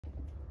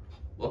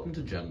Welcome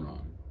to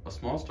Genron, a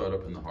small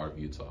startup in the heart of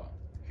Utah.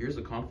 Here's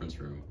a conference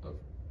room of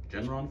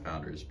Genron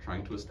founders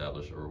trying to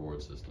establish a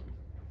reward system.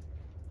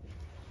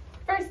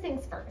 First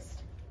things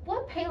first,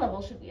 what pay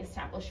level should we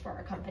establish for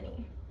our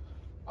company?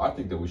 I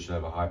think that we should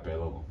have a high pay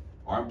level.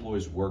 Our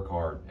employees work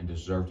hard and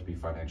deserve to be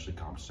financially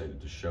compensated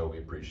to show we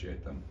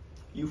appreciate them.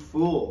 You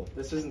fool,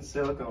 this isn't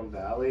Silicon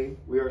Valley.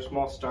 We are a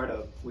small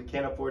startup. We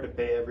can't afford to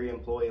pay every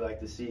employee like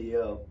the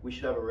CEO. We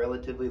should have a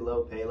relatively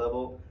low pay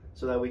level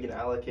so that we can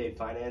allocate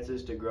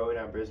finances to growing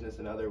our business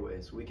in other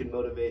ways. We can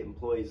motivate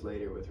employees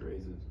later with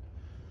raises.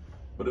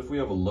 But if we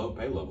have a low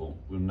pay level,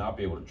 we will not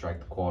be able to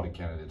attract the quality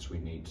candidates we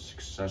need to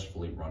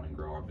successfully run and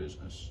grow our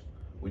business.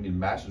 We need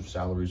massive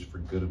salaries for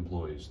good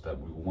employees that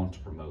we want to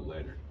promote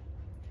later.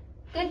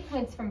 Good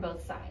points from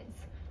both sides.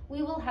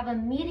 We will have a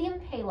medium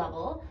pay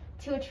level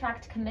to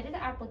attract committed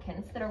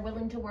applicants that are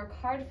willing to work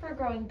hard for a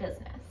growing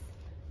business.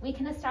 We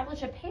can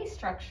establish a pay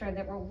structure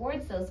that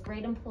rewards those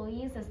great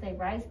employees as they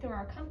rise through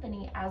our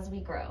company as we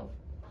grow.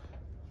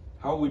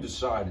 How will we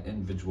decide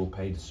individual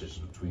pay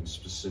decisions between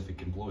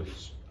specific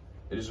employees?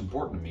 It is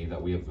important to me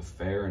that we have a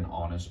fair and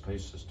honest pay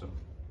system.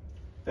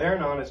 Fair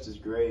and honest is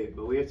great,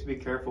 but we have to be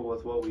careful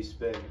with what we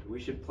spend. We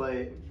should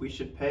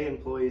pay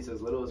employees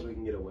as little as we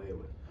can get away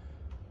with.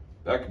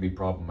 That can be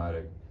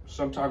problematic.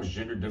 Sometimes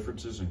gender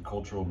differences and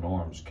cultural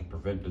norms can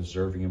prevent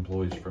deserving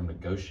employees from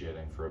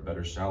negotiating for a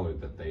better salary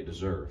that they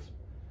deserve.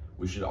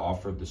 We should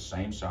offer the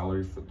same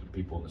salary for the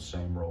people in the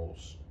same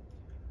roles.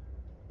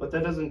 But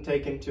that doesn't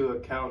take into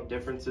account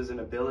differences in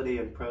ability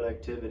and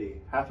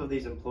productivity. Half of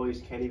these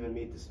employees can't even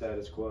meet the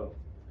status quo.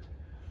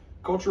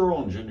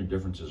 Cultural and gender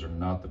differences are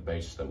not the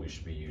basis that we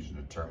should be using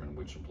to determine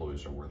which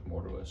employees are worth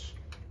more to us.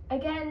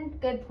 Again,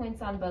 good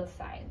points on both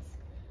sides.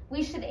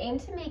 We should aim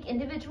to make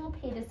individual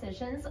pay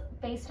decisions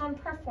based on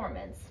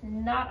performance,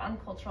 not on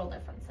cultural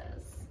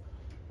differences.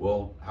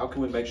 Well, how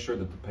can we make sure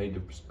that the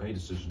pay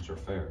decisions are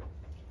fair?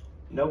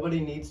 Nobody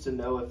needs to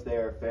know if they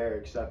are fair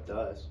except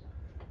us,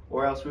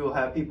 or else we will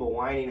have people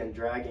whining and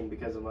dragging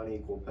because of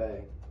unequal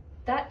pay.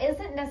 That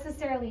isn't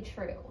necessarily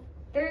true.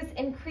 There's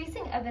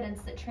increasing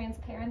evidence that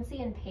transparency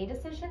in pay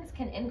decisions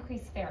can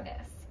increase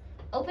fairness.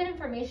 Open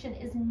information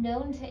is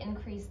known to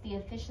increase the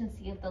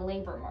efficiency of the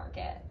labor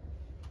market.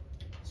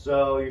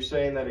 So you're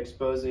saying that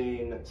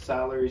exposing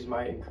salaries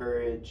might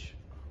encourage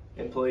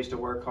employees to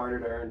work harder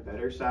to earn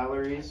better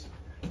salaries?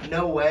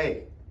 No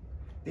way.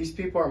 These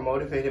people are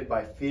motivated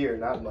by fear,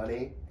 not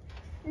money.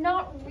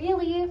 Not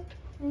really.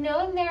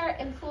 Knowing their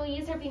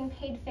employees are being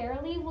paid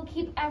fairly will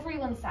keep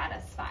everyone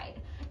satisfied.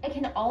 It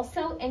can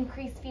also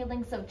increase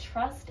feelings of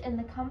trust in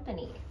the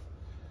company.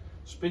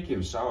 Speaking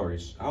of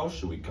salaries, how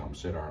should we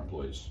compensate our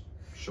employees?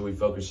 Should we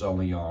focus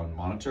only on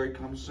monetary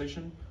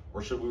compensation,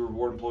 or should we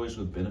reward employees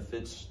with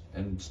benefits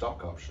and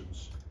stock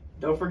options?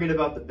 Don't forget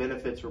about the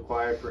benefits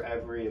required for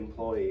every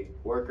employee.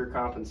 Worker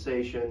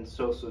compensation,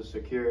 Social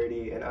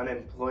Security, and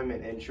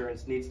unemployment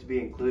insurance needs to be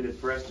included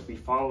for us to be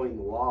following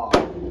the law.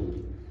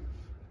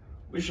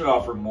 We should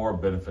offer more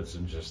benefits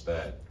than just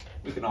that.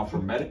 We can offer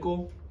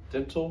medical,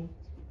 dental,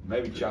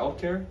 maybe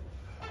childcare.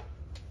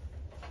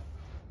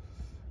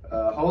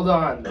 Hold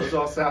on, those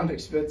all sound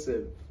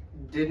expensive.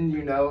 Didn't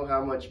you know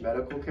how much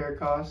medical care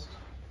costs?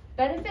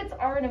 Benefits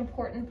are an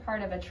important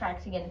part of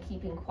attracting and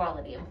keeping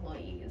quality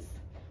employees.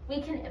 We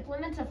can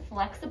implement a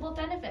flexible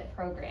benefit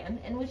program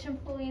in which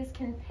employees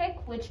can pick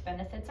which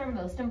benefits are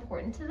most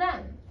important to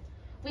them.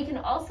 We can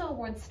also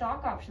award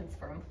stock options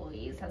for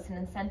employees as an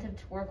incentive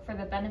to work for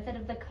the benefit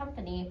of the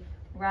company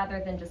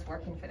rather than just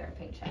working for their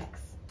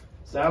paychecks.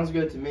 Sounds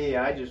good to me.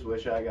 I just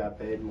wish I got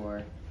paid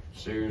more.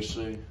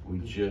 Seriously, we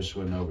just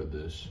went over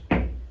this.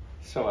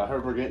 So I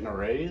heard we're getting a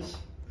raise?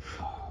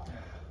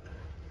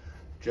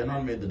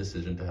 Genron made the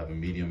decision to have a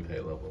medium pay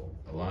level,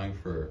 allowing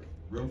for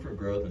room for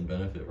growth and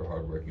benefit for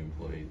hardworking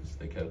employees.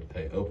 They kept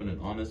pay open and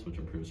honest, which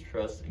improves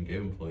trust and gave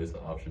employees the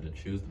option to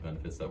choose the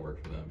benefits that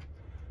work for them.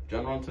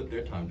 Genron took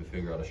their time to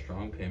figure out a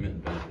strong payment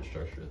and benefit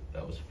structure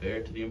that was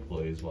fair to the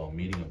employees while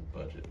meeting a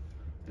budget.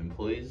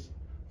 Employees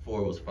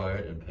 4 was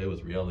fired and pay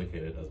was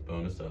reallocated as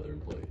bonus to other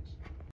employees.